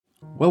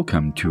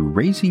Welcome to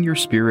Raising Your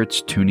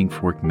Spirits Tuning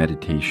Fork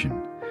Meditation.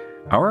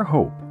 Our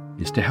hope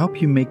is to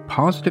help you make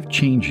positive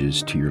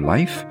changes to your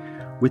life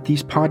with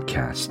these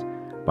podcasts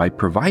by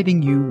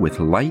providing you with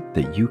light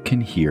that you can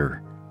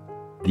hear.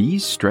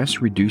 These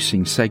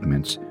stress-reducing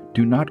segments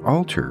do not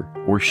alter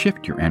or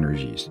shift your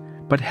energies,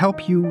 but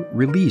help you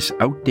release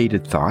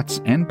outdated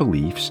thoughts and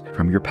beliefs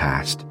from your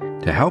past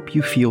to help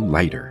you feel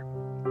lighter.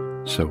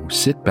 So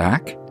sit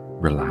back,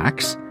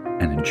 relax,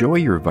 and enjoy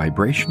your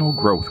vibrational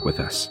growth with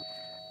us.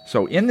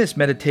 So in this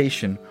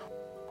meditation,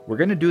 we're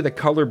going to do the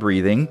color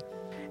breathing.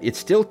 It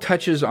still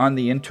touches on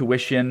the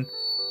intuition,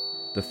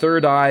 the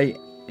third eye,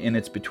 and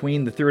it's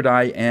between the third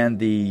eye and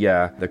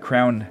the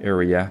crown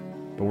area.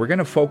 But we're going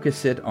to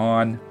focus it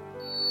on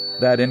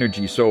that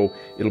energy. So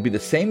it'll be the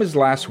same as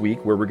last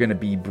week, where we're going to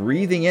be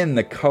breathing in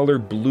the color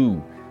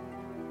blue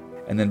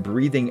and then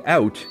breathing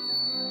out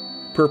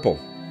purple.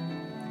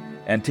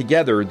 And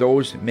together,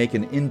 those make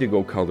an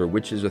indigo color,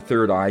 which is a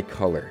third eye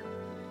color.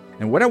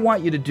 And what I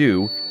want you to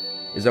do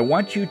is I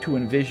want you to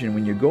envision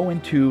when you go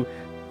into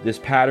this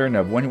pattern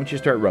of once you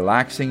start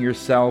relaxing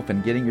yourself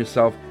and getting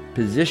yourself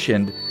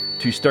positioned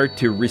to start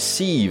to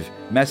receive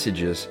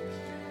messages.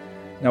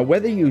 Now,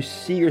 whether you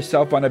see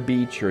yourself on a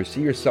beach or see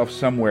yourself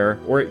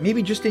somewhere, or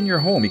maybe just in your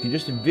home, you can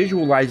just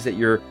visualize that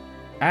you're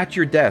at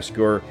your desk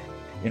or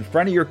in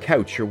front of your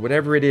couch or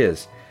whatever it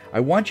is. I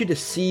want you to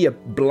see a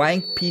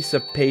blank piece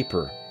of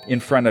paper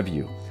in front of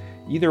you,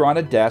 either on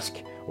a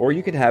desk, or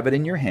you could have it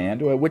in your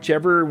hand, or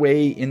whichever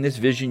way in this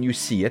vision you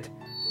see it,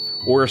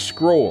 or a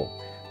scroll.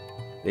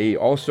 They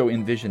also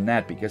envision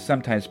that because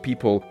sometimes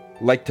people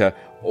like to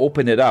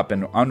open it up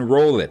and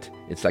unroll it.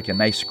 It's like a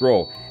nice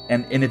scroll,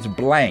 and it's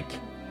blank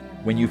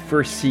when you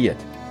first see it.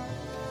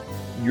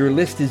 Your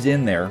list is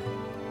in there,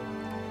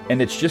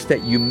 and it's just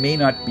that you may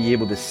not be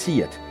able to see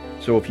it.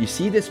 So if you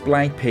see this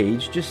blank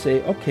page, just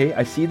say, okay,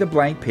 I see the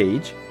blank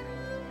page,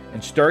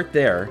 and start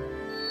there,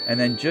 and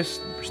then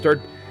just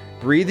start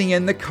breathing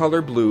in the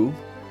color blue.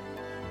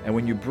 And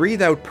when you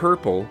breathe out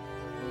purple,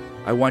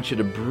 I want you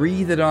to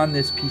breathe it on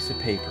this piece of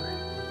paper.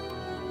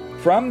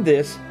 From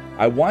this,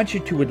 I want you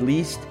to at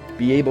least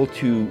be able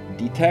to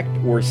detect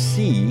or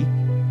see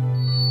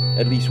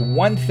at least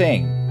one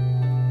thing.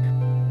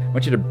 I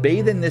want you to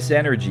bathe in this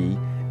energy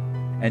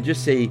and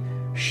just say,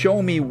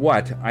 show me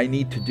what I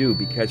need to do,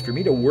 because for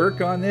me to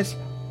work on this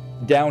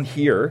down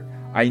here,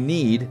 I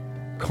need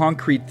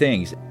concrete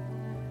things.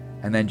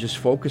 And then just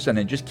focus on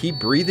it. Just keep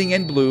breathing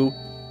in blue.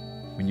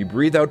 When you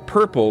breathe out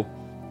purple,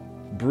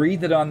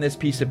 breathe it on this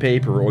piece of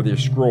paper or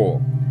this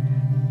scroll.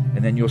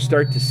 And then you'll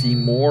start to see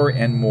more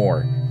and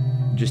more.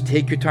 Just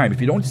take your time.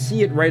 If you don't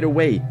see it right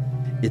away,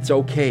 it's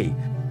okay.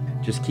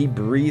 Just keep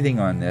breathing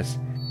on this.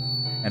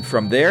 And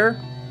from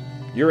there,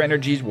 your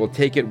energies will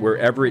take it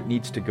wherever it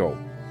needs to go.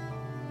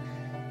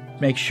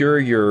 Make sure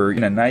you're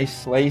in a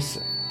nice place,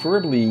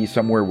 preferably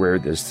somewhere where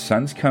the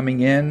sun's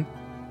coming in.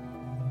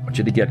 I want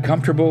you to get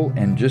comfortable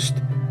and just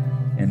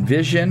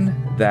envision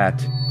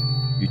that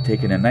you're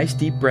taking a nice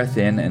deep breath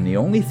in, and the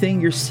only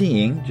thing you're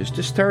seeing, just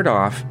to start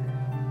off,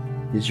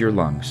 is your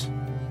lungs.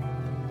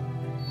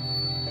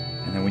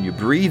 And then when you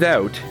breathe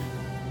out,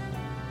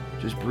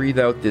 just breathe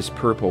out this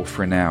purple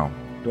for now.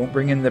 Don't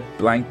bring in the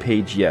blank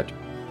page yet.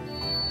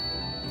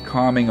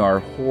 Calming our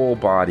whole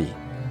body.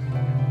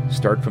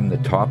 Start from the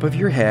top of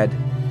your head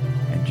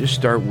and just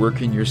start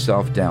working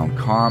yourself down.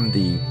 Calm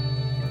the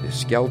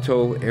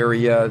skeletal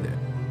area,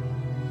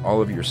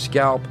 all of your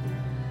scalp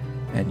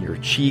and your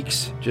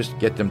cheeks. Just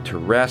get them to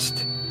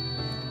rest.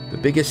 The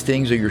biggest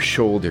things are your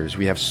shoulders.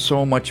 We have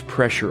so much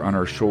pressure on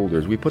our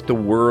shoulders. We put the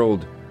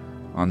world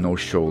on those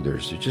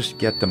shoulders. So just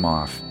get them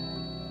off.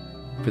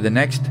 For the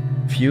next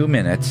few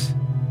minutes,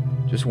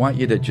 just want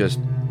you to just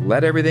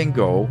let everything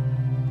go.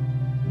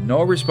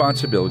 No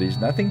responsibilities,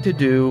 nothing to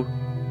do,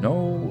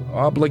 no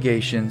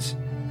obligations,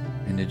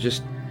 and to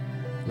just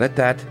let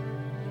that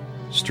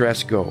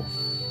stress go.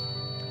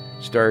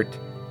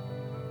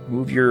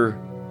 Move your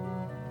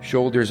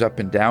shoulders up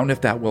and down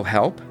if that will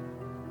help.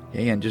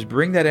 Okay, and just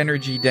bring that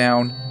energy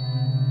down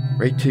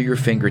right to your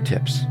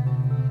fingertips.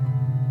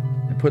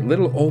 And put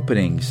little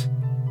openings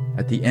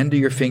at the end of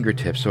your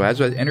fingertips. So as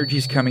the energy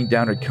is coming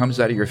down, it comes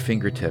out of your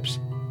fingertips.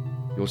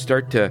 You'll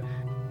start to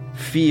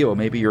feel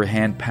maybe your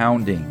hand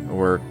pounding,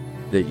 or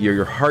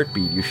your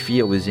heartbeat you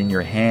feel is in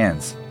your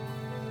hands.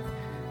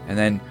 And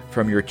then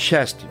from your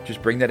chest,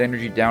 just bring that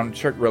energy down and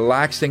start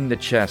relaxing the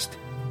chest.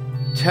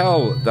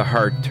 Tell the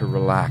heart to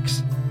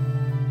relax.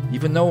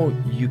 Even though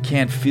you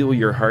can't feel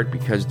your heart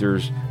because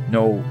there's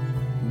no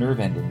nerve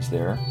endings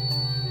there,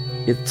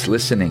 it's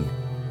listening.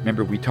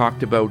 Remember, we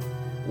talked about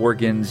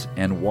organs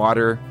and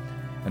water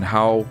and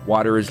how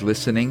water is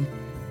listening.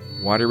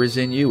 Water is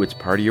in you. It's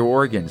part of your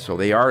organs, so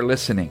they are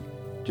listening.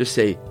 Just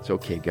say, it's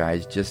okay,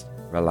 guys, just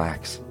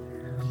relax.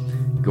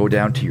 Go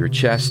down to your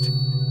chest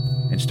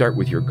and start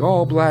with your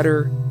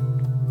gallbladder,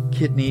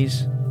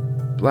 kidneys,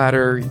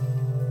 bladder,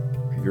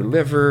 your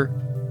liver.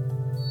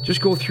 Just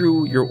go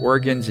through your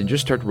organs and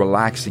just start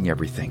relaxing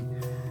everything.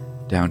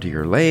 Down to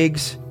your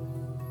legs,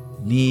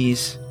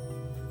 knees,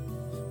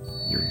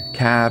 your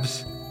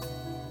calves,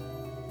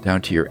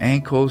 down to your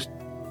ankles,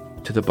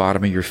 to the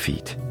bottom of your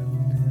feet.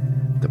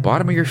 The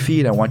bottom of your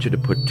feet, I want you to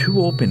put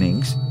 2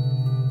 openings,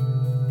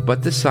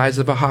 but the size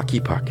of a hockey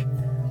puck,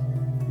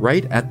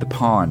 right at the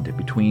pond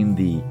between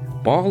the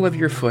ball of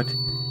your foot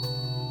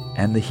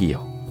and the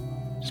heel.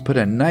 Just put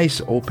a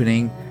nice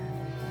opening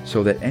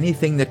so that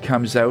anything that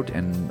comes out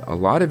and a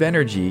lot of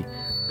energy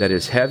that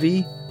is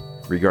heavy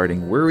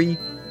regarding worry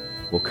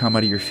will come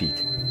out of your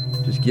feet.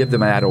 Just give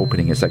them that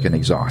opening. It's like an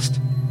exhaust.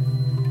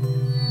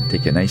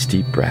 Take a nice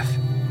deep breath.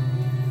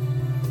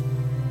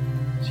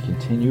 Just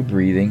continue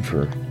breathing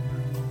for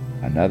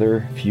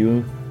another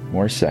few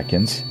more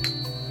seconds.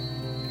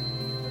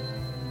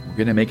 We're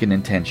going to make an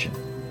intention.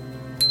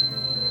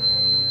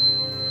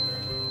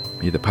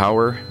 May the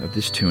power of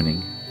this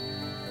tuning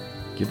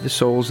give the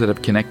souls that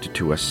have connected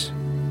to us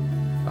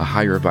a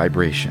higher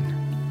vibration,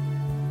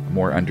 a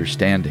more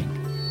understanding,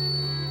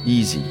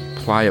 easy,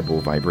 pliable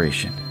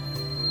vibration,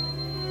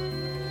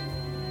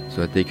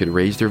 so that they could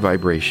raise their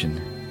vibration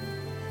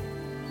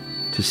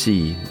to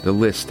see the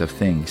list of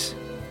things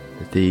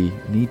that they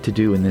need to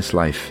do in this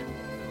life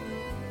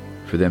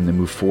for them to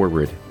move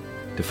forward,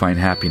 to find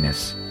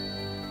happiness.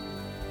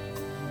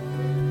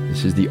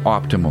 This is the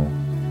optimal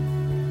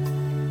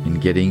in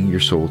getting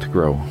your soul to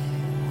grow.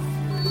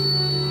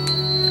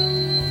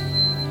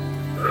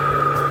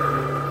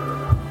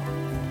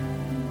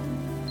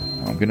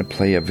 I'm going to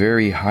play a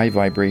very high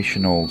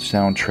vibrational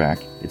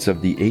soundtrack. It's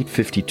of the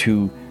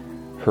 852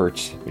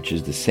 hertz, which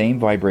is the same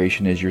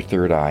vibration as your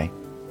third eye.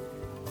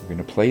 We're going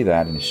to play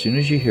that, and as soon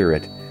as you hear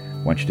it,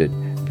 I want you to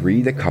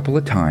breathe a couple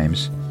of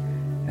times,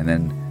 and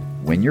then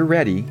when you're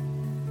ready,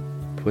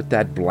 put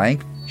that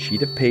blank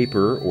sheet of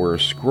paper or a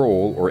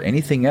scroll or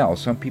anything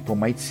else. Some people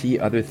might see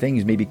other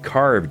things maybe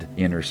carved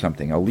in or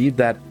something. I'll leave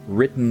that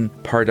written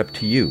part up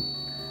to you.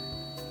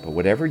 But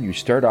whatever, you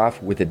start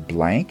off with it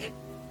blank,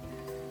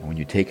 and when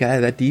you take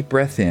that deep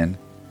breath in,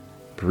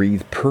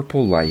 breathe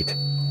purple light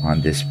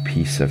on this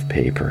piece of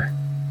paper.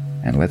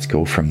 And let's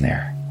go from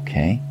there,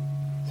 okay?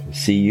 So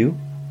see you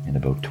in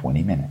about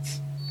 20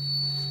 minutes.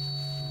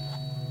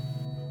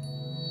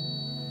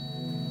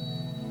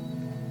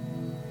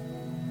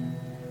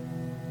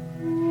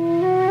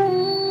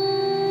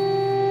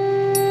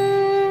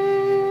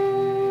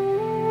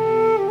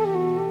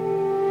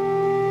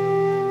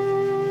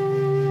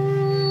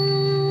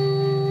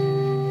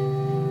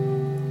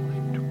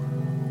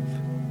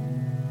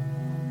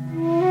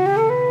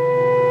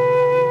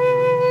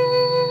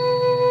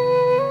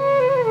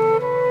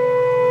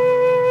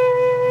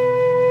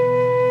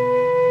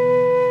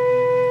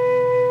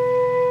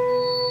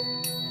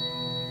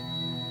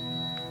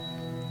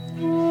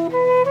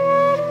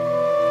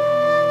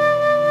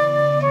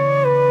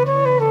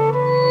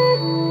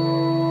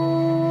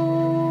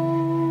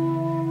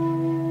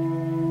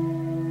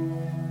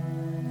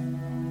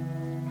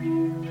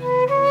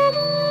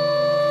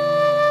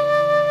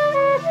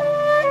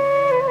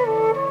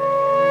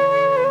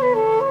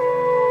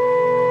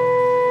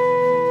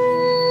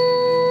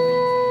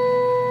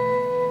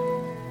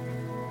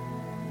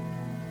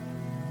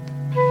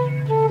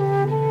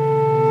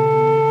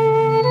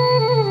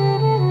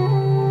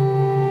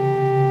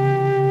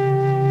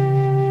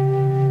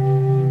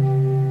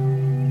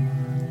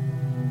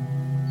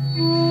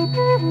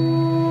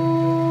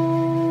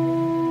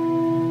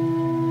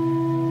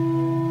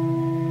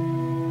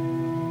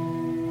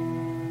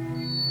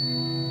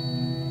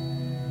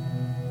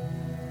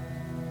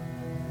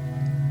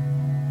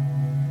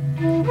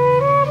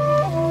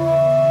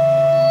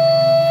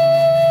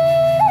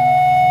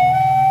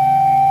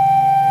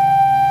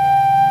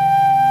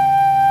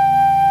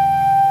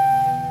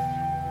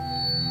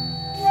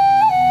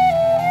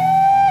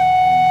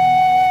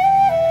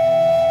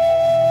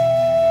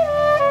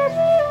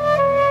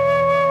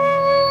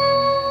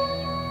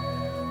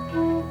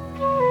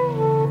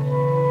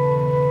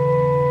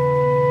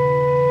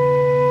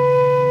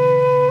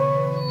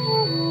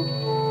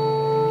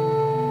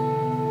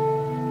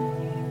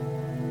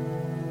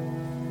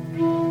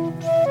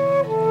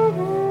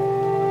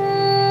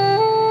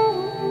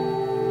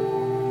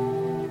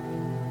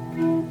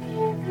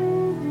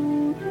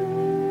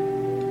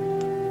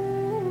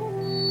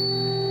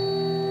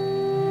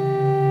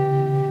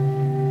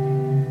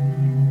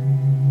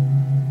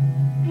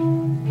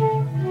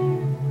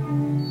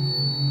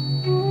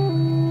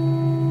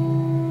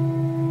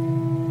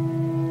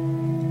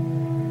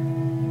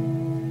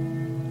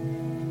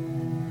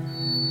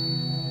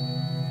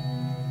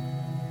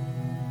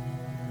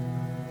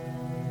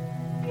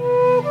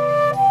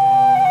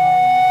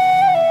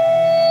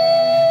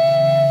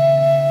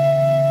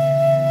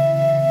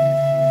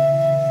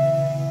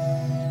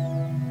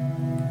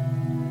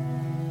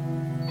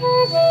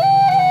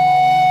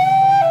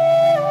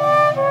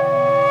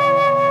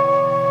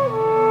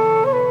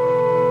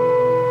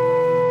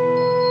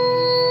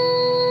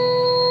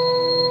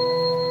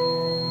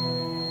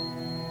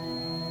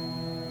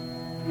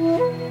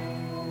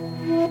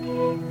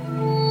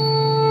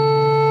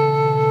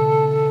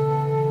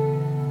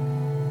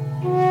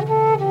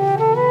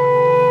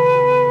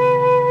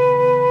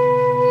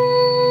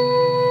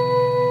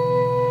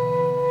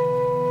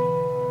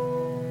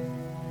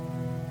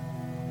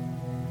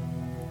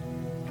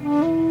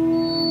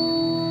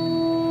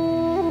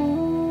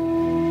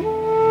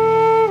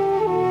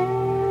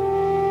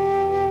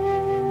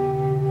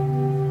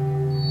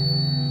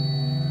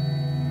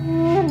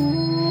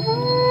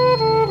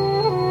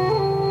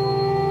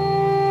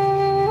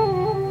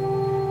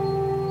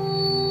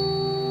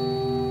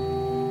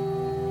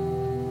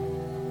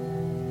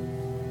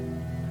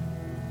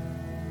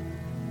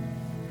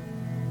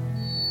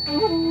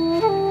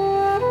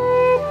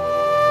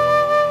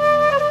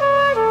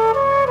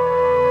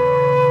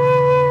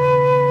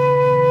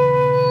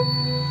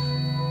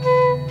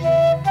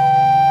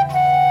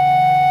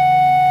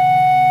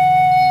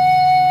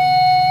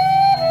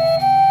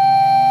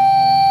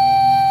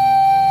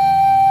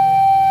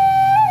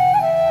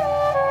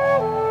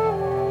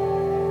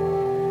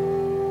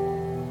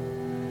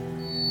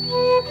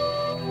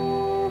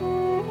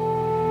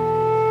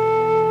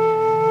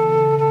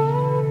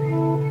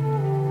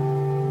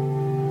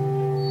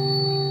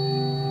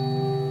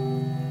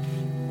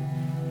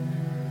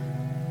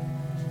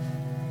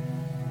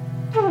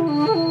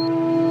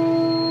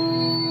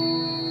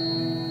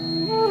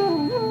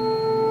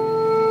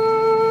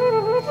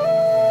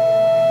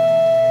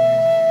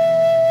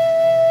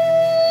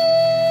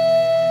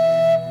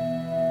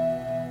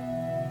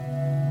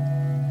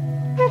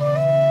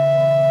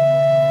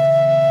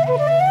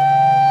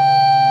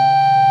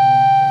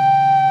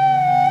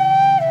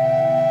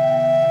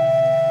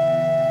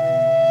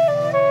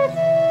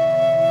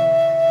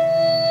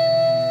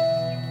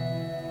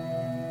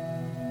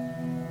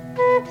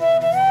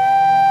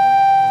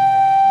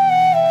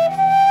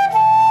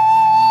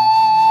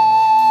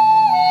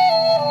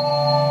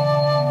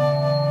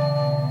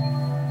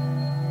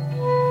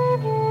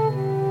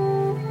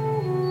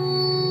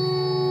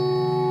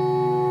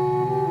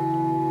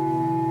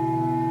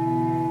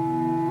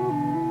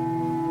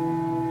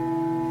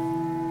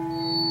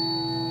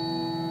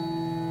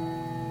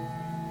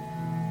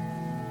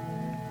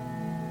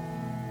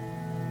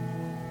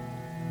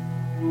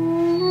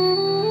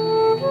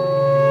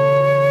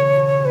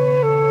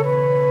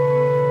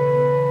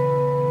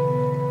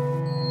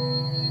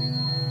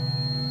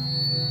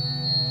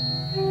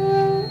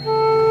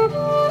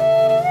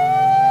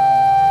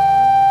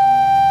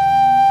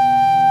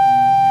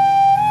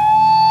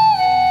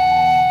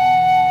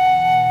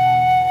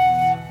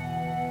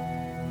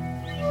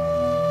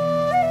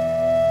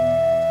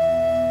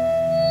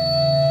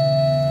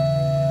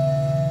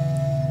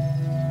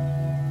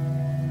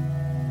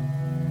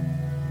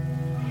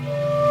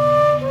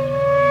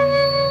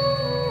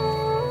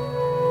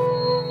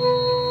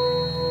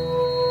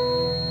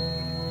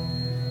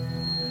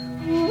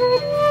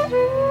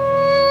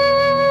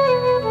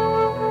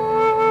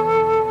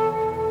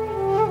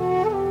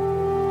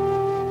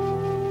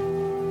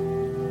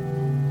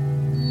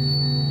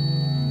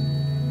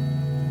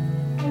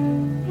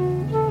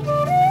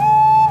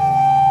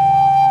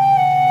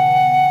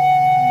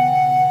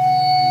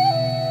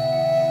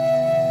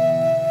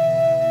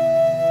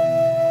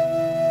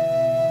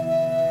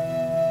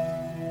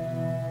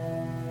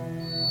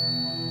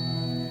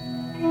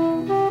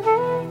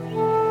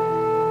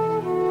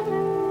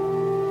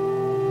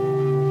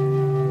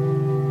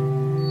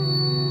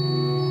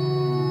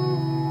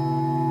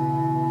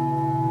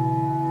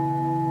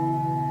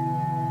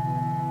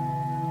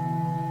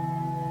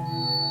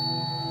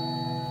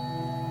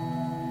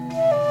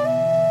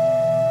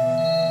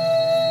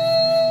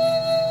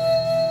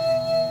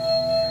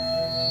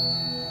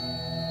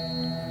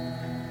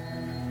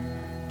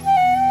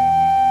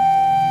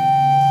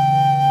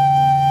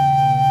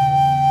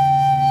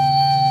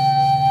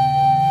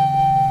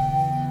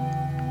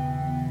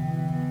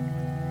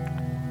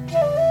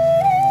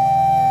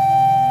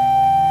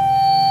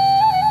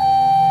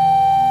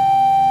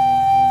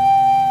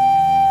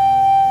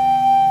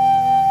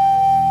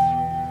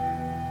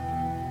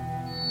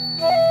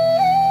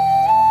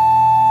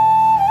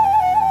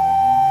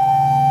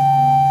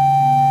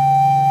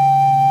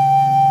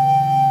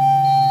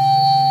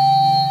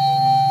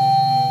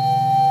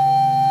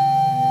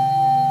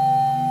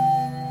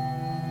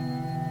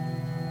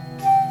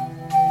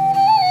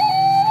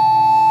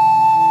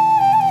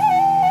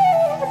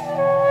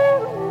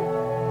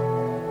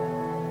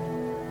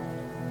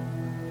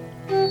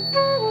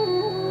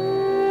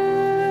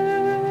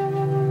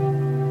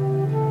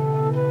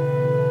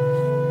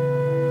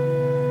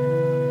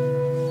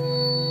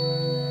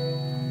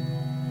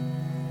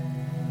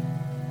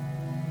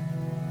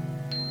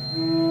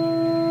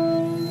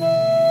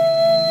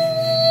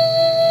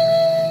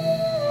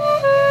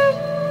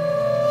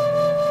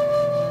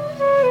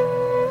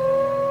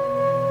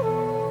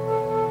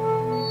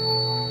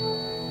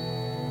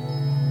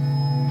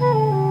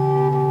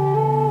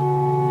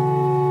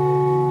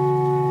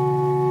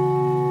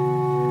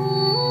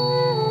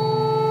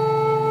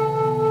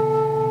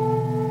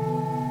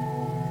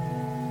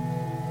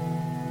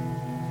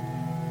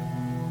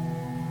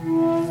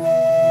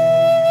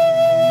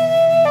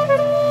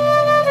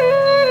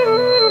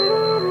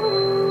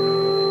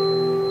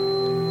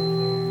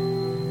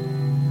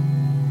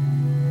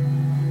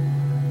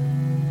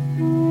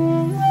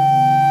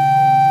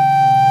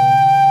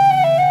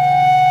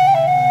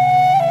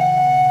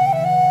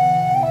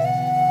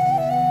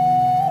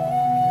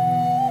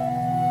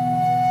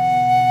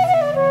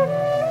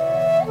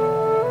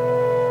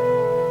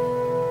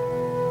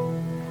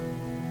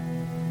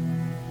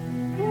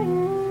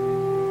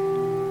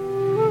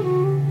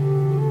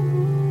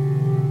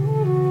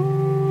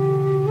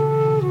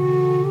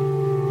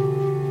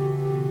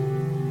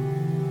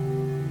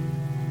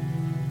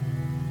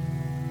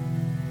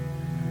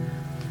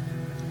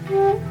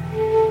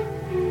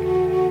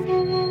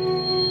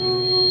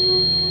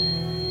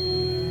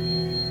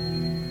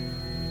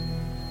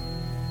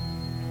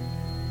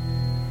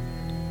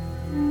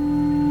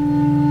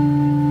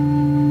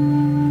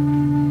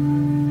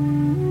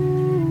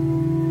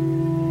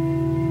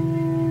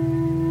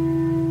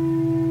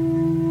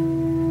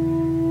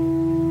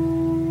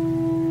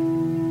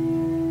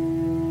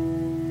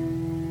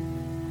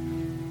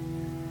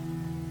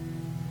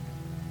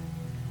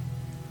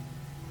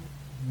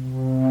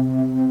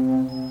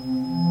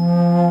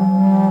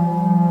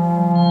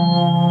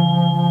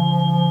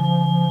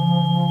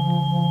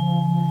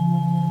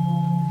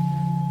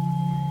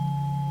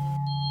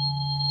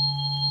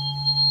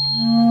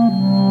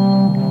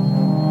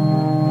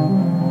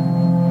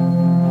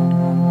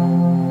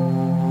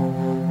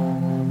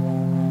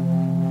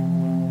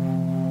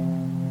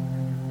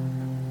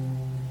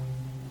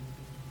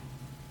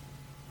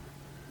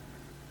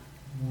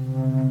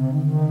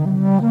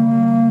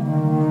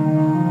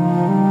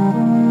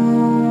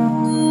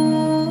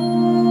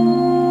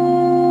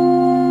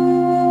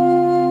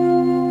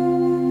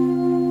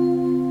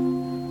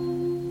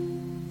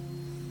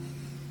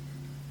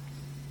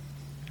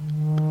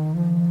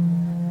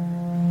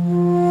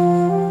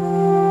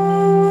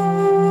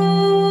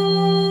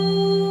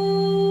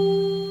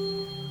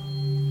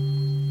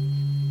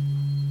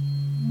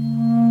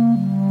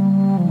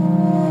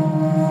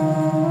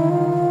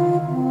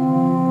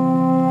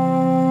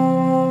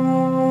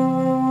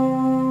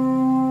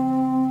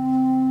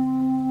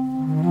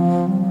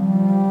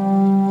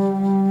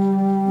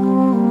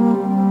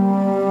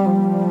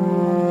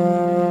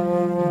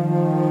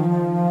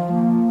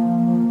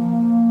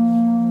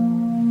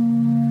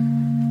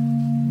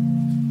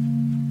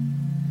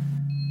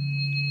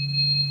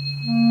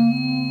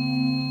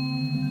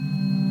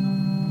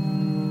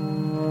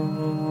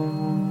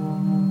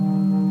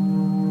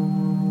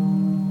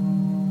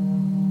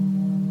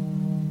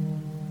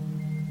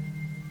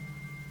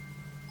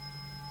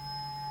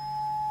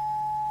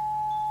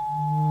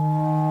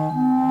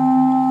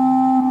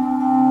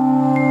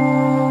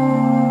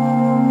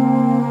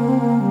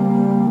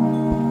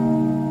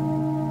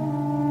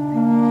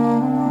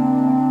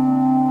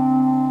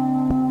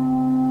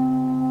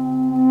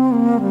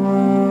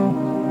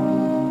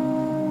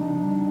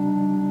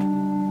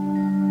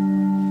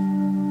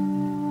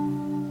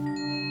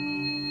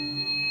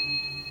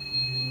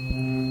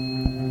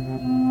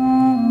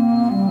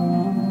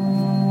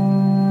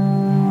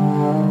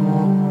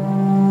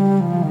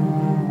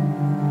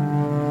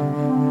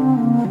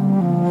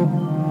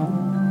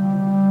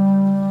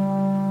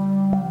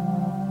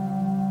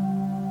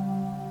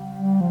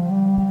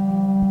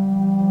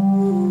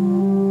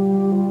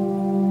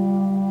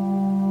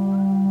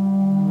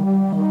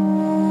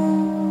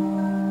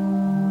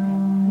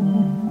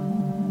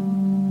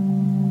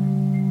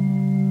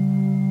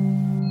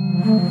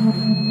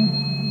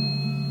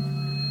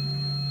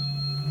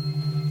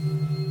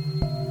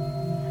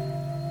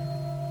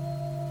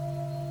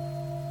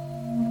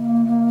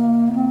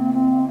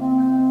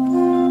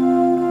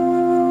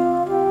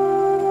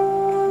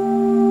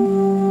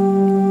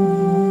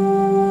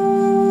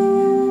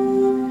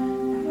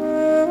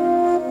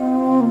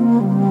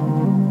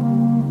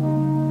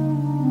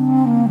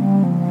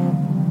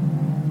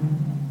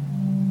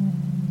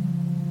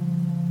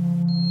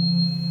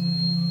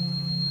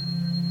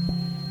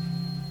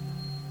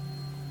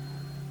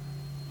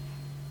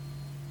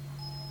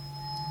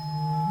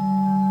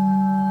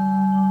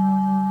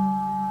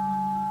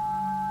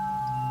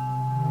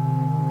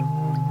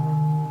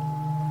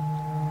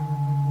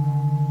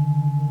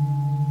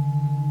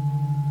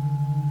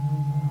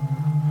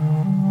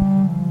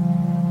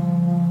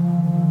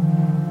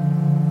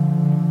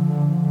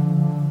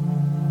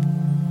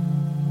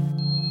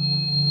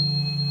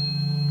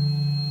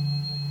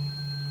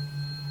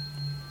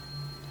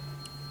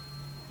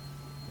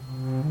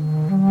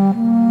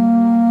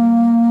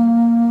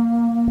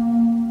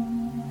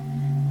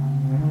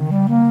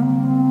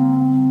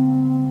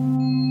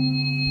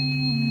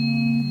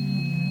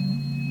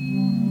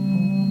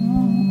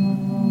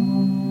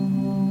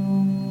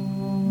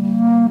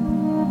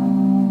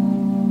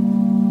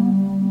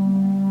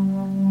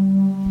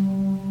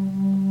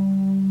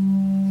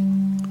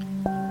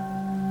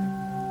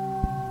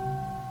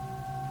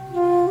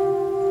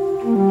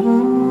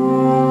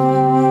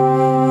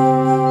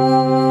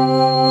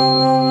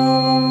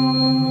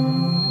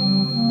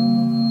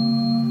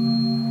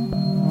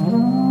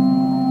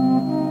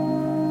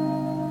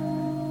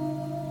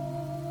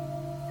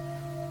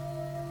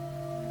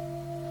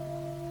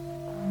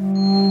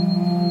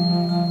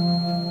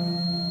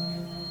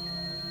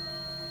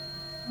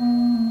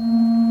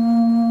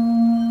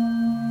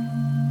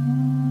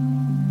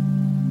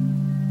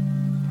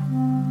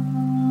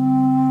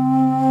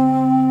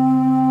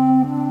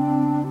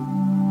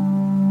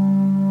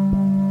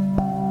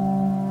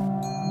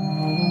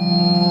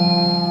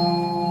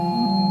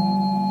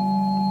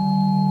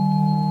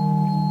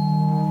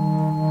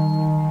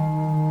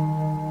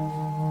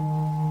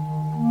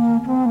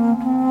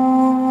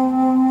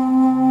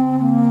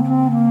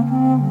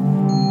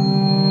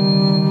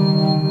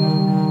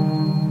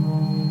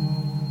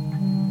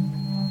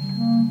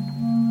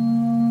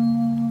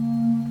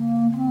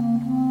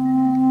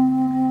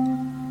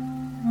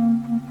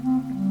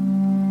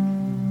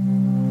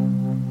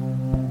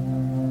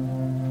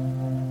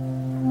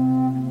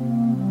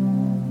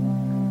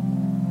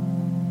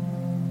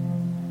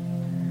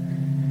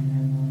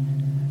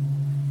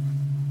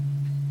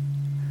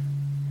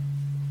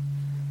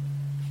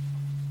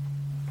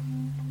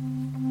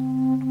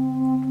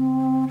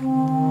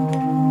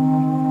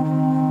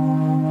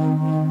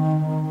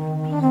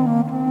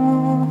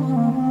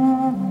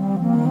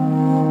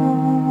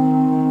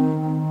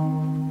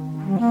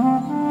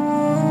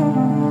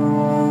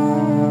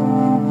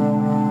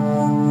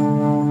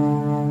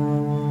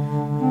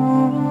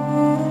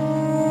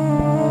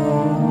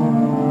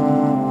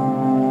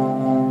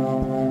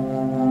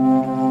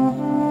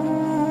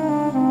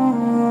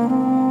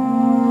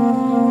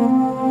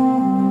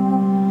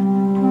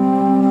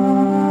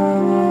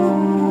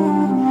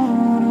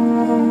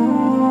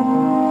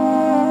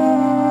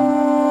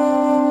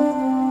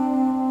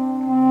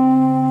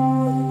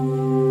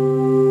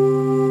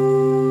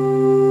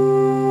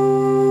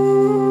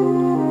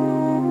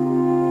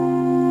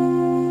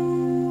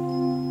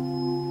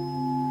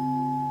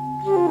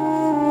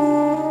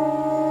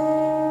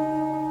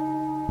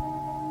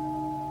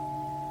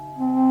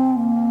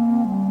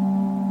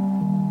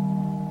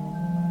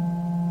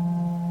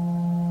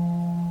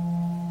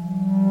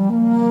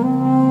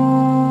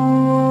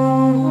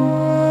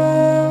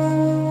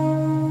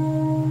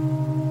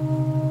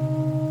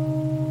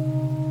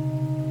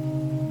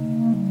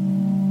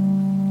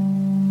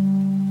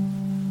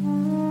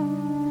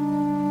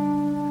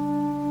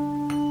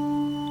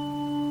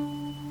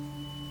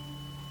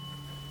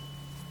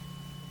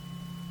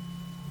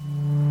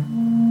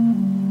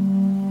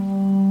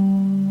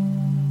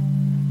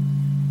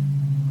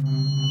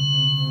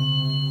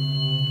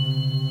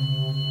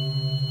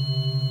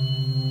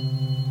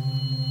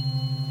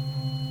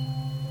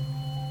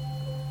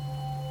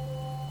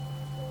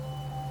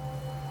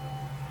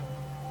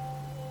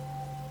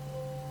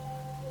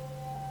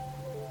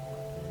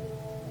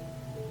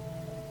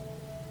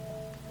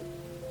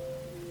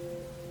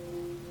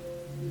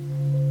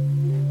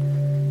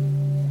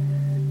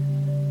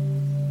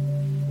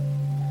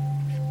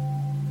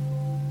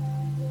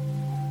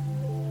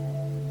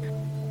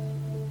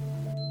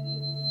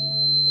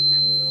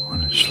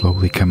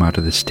 Slowly come out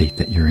of the state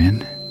that you're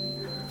in.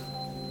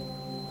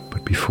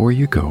 But before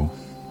you go,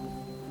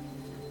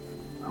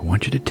 I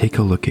want you to take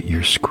a look at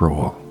your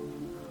scroll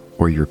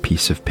or your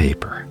piece of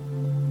paper.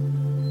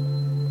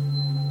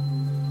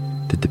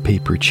 Did the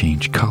paper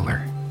change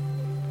color?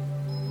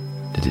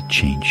 Did it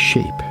change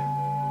shape?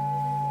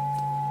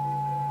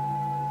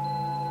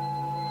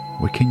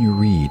 What can you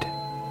read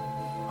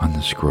on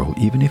the scroll,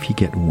 even if you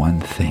get one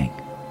thing?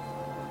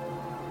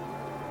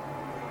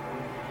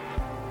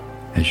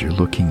 as you're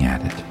looking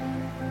at it,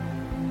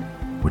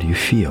 what do you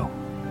feel?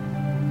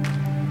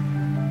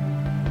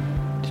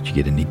 Did you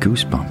get any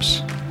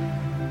goosebumps?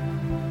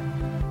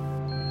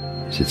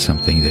 Is it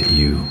something that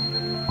you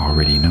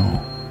already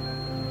know?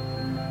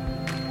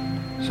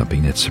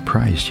 Something that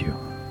surprised you?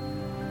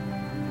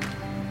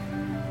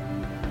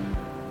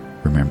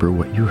 Remember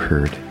what you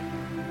heard,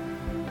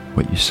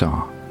 what you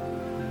saw,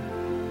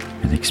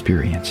 and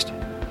experienced.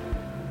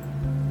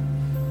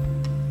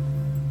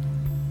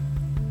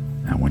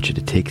 I want you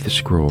to take the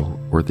scroll,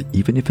 or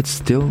even if it's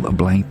still a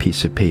blank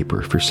piece of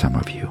paper for some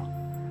of you,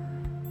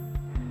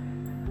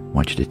 I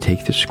want you to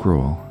take the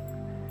scroll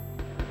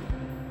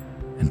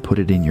and put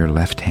it in your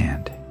left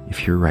hand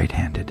if you're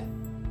right-handed.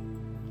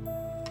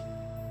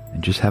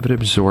 And just have it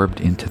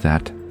absorbed into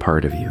that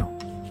part of you.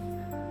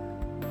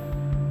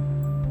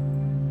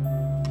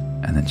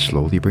 And then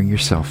slowly bring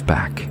yourself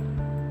back.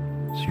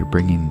 So you're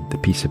bringing the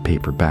piece of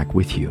paper back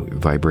with you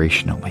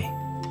vibrationally.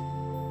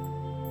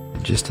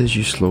 And just as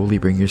you slowly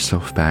bring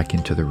yourself back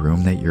into the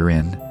room that you're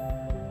in,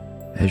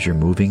 as you're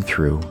moving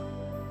through,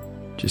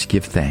 just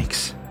give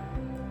thanks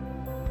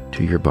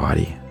to your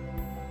body.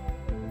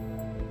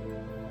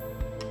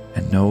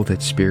 And know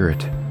that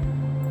Spirit,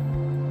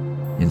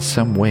 in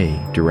some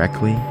way,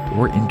 directly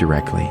or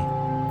indirectly,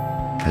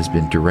 has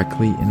been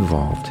directly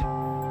involved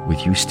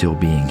with you still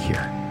being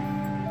here.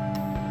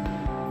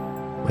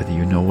 Whether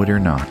you know it or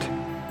not,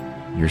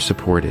 you're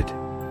supported.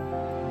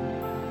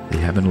 They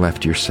haven't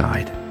left your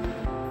side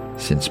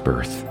since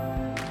birth.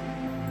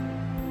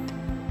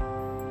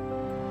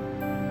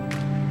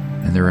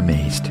 And they're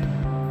amazed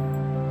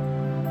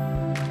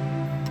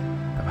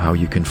of how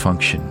you can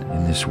function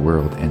in this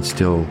world and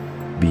still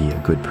be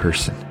a good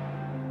person,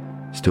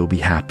 still be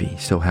happy,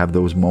 still have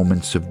those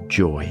moments of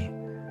joy.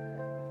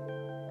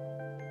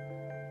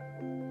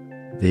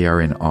 They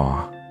are in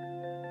awe,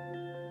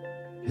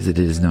 because it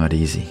is not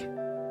easy.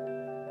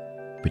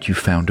 But you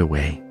found a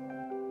way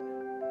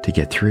to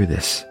get through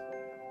this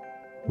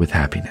with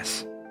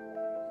happiness.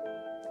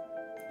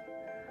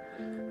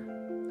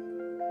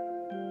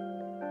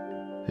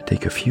 So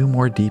take a few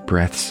more deep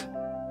breaths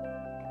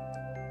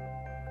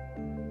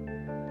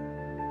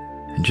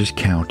and just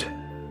count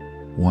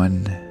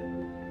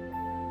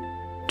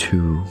 1,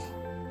 2,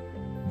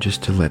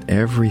 just to let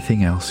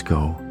everything else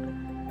go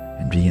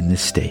and be in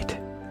this state.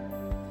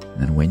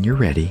 And then when you're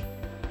ready,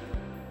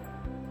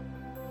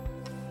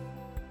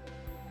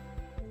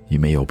 you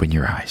may open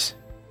your eyes.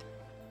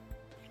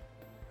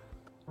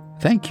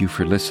 Thank you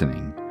for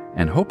listening,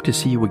 and hope to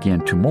see you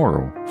again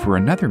tomorrow for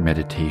another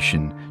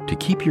meditation to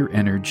keep your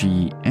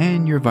energy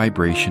and your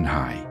vibration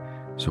high.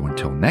 So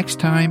until next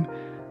time,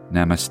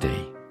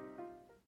 Namaste.